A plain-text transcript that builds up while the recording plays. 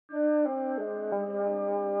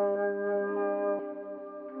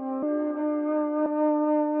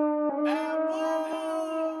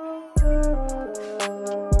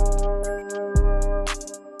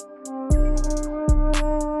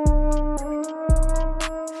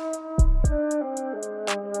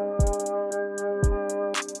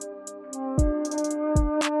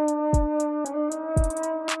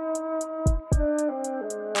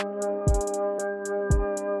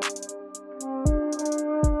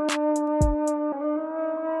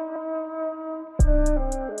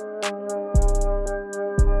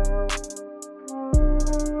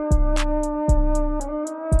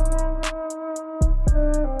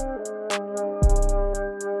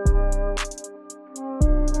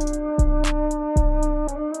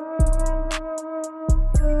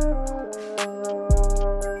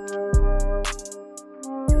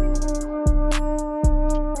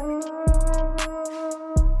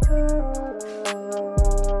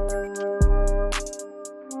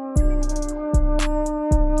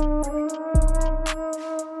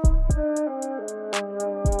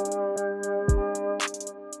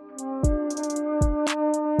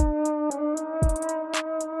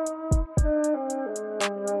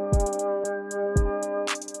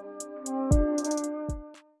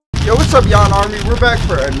What's up, Yon Army? We're back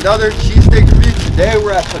for another cheesesteak review. Today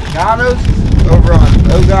we're at Paganos over on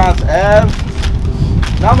Ogontz Ave.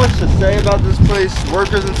 Not much to say about this place.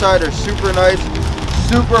 Workers inside are super nice,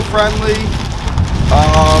 super friendly.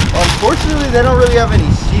 Unfortunately, they don't really have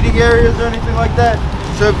any seating areas or anything like that.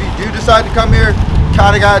 So if you do decide to come here,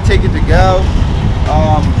 kind of gotta take it to go.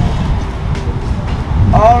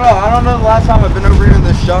 I don't know the last time I've been over here in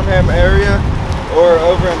the Shunham area or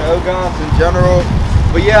over in Ogontz in general.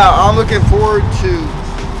 But yeah, I'm looking forward to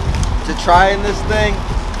trying this thing.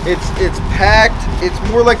 It's packed. It's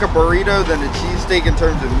more like a burrito than a cheesesteak in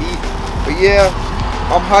terms of meat. But yeah,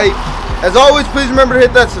 I'm hyped. As always, please remember to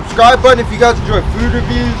hit that subscribe button if you guys enjoy food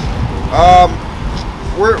reviews.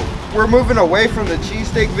 We're moving away from the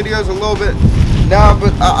cheesesteak videos a little bit now,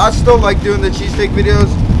 but I still like doing the cheesesteak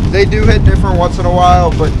videos. They do hit different once in a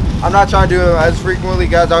while, but I'm not trying to do them as frequently,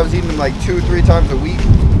 guys. I was eating them like 2 or 3 times a week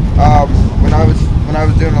when I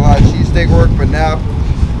was doing a lot of cheesesteak work, but now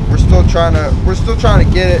we're still trying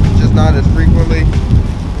to get it, just not as frequently.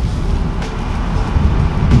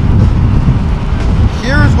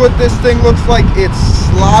 Here's what this thing looks like. It's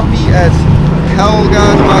sloppy as hell,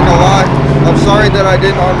 guys. I'm not gonna lie. I'm sorry that I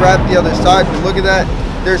didn't unwrap the other side, but look at that.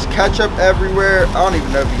 There's ketchup everywhere. I don't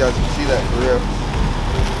even know if you guys can see that for real.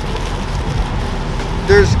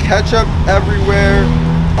 There's ketchup everywhere.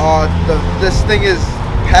 This thing is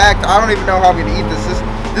packed. I don't even know how I'm gonna eat this.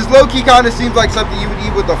 This low-key kind of seems like something you would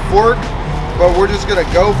eat with a fork, but we're just gonna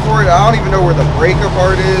go for it. I don't even know where the breaker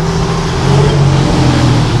part is.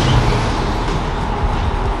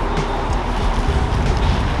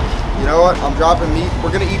 You know what? I'm dropping meat.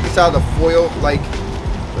 We're gonna eat this out of the foil, like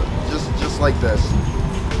just like this.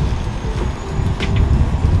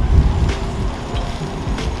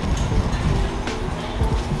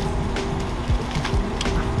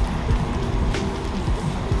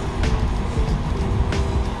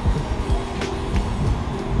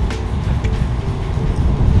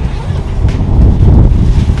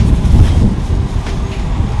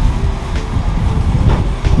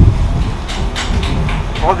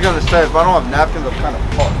 I was gonna say, if I don't have napkins, I'm kind of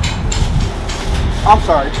fucked. I'm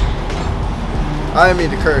sorry. I didn't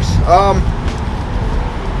mean to curse.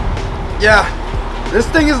 Yeah, this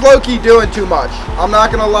thing is low-key doing too much. I'm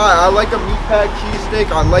not gonna lie. I like a meat pack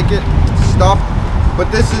cheesesteak. I like it stuffed, but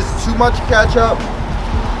this is too much ketchup.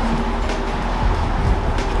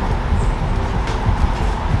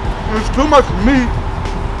 There's too much meat,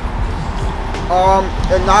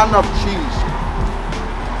 and not enough cheese.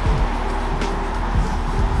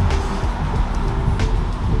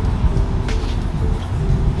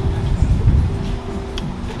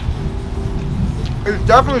 It's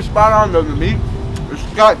definitely spot on though, the meat. It's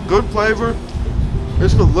got good flavor.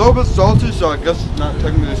 It's a little bit salty, so I guess it's not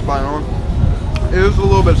technically spot on. It is a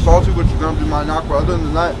little bit salty, which is going to be my knock, but other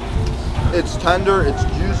than that, it's tender, it's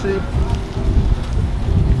juicy.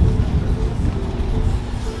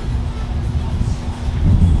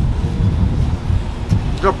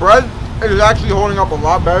 The bread is actually holding up a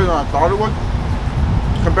lot better than I thought it would,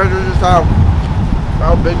 compared to just how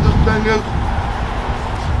big this thing is,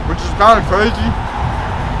 which is kind of crazy.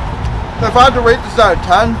 If I had to rate this out of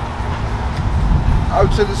 10, I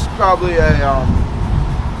would say this is probably a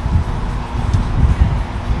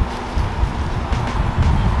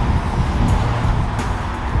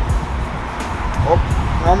oh,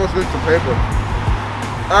 I almost missed the paper.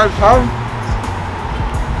 Out of 10,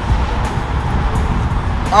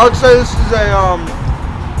 I would say this is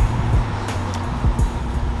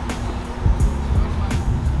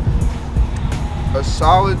a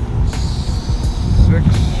solid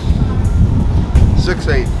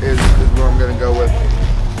 6.8 is what I'm gonna go with.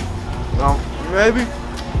 Now, maybe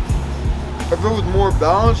if it was more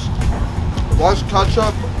balanced, less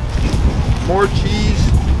ketchup, more cheese,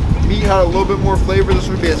 meat had a little bit more flavor, this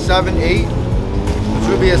would be a 7.8.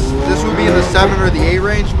 This would be in the 7 or the 8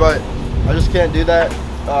 range, but I just can't do that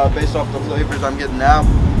based off the flavors I'm getting now.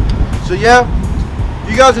 So yeah,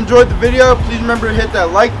 if you guys enjoyed the video, please remember to hit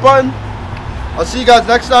that like button. I'll see you guys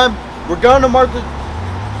next time. We're going to mark the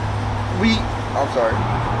we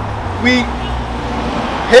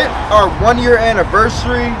hit our 1-year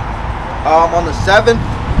anniversary on the 7th.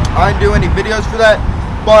 I didn't do any videos for that,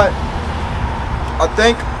 but I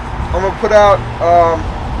think I'm gonna put out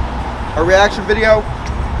a reaction video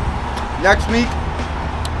next week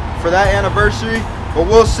for that anniversary, but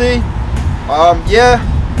we'll see. Yeah,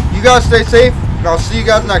 you guys stay safe, and I'll see you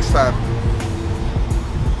guys next time.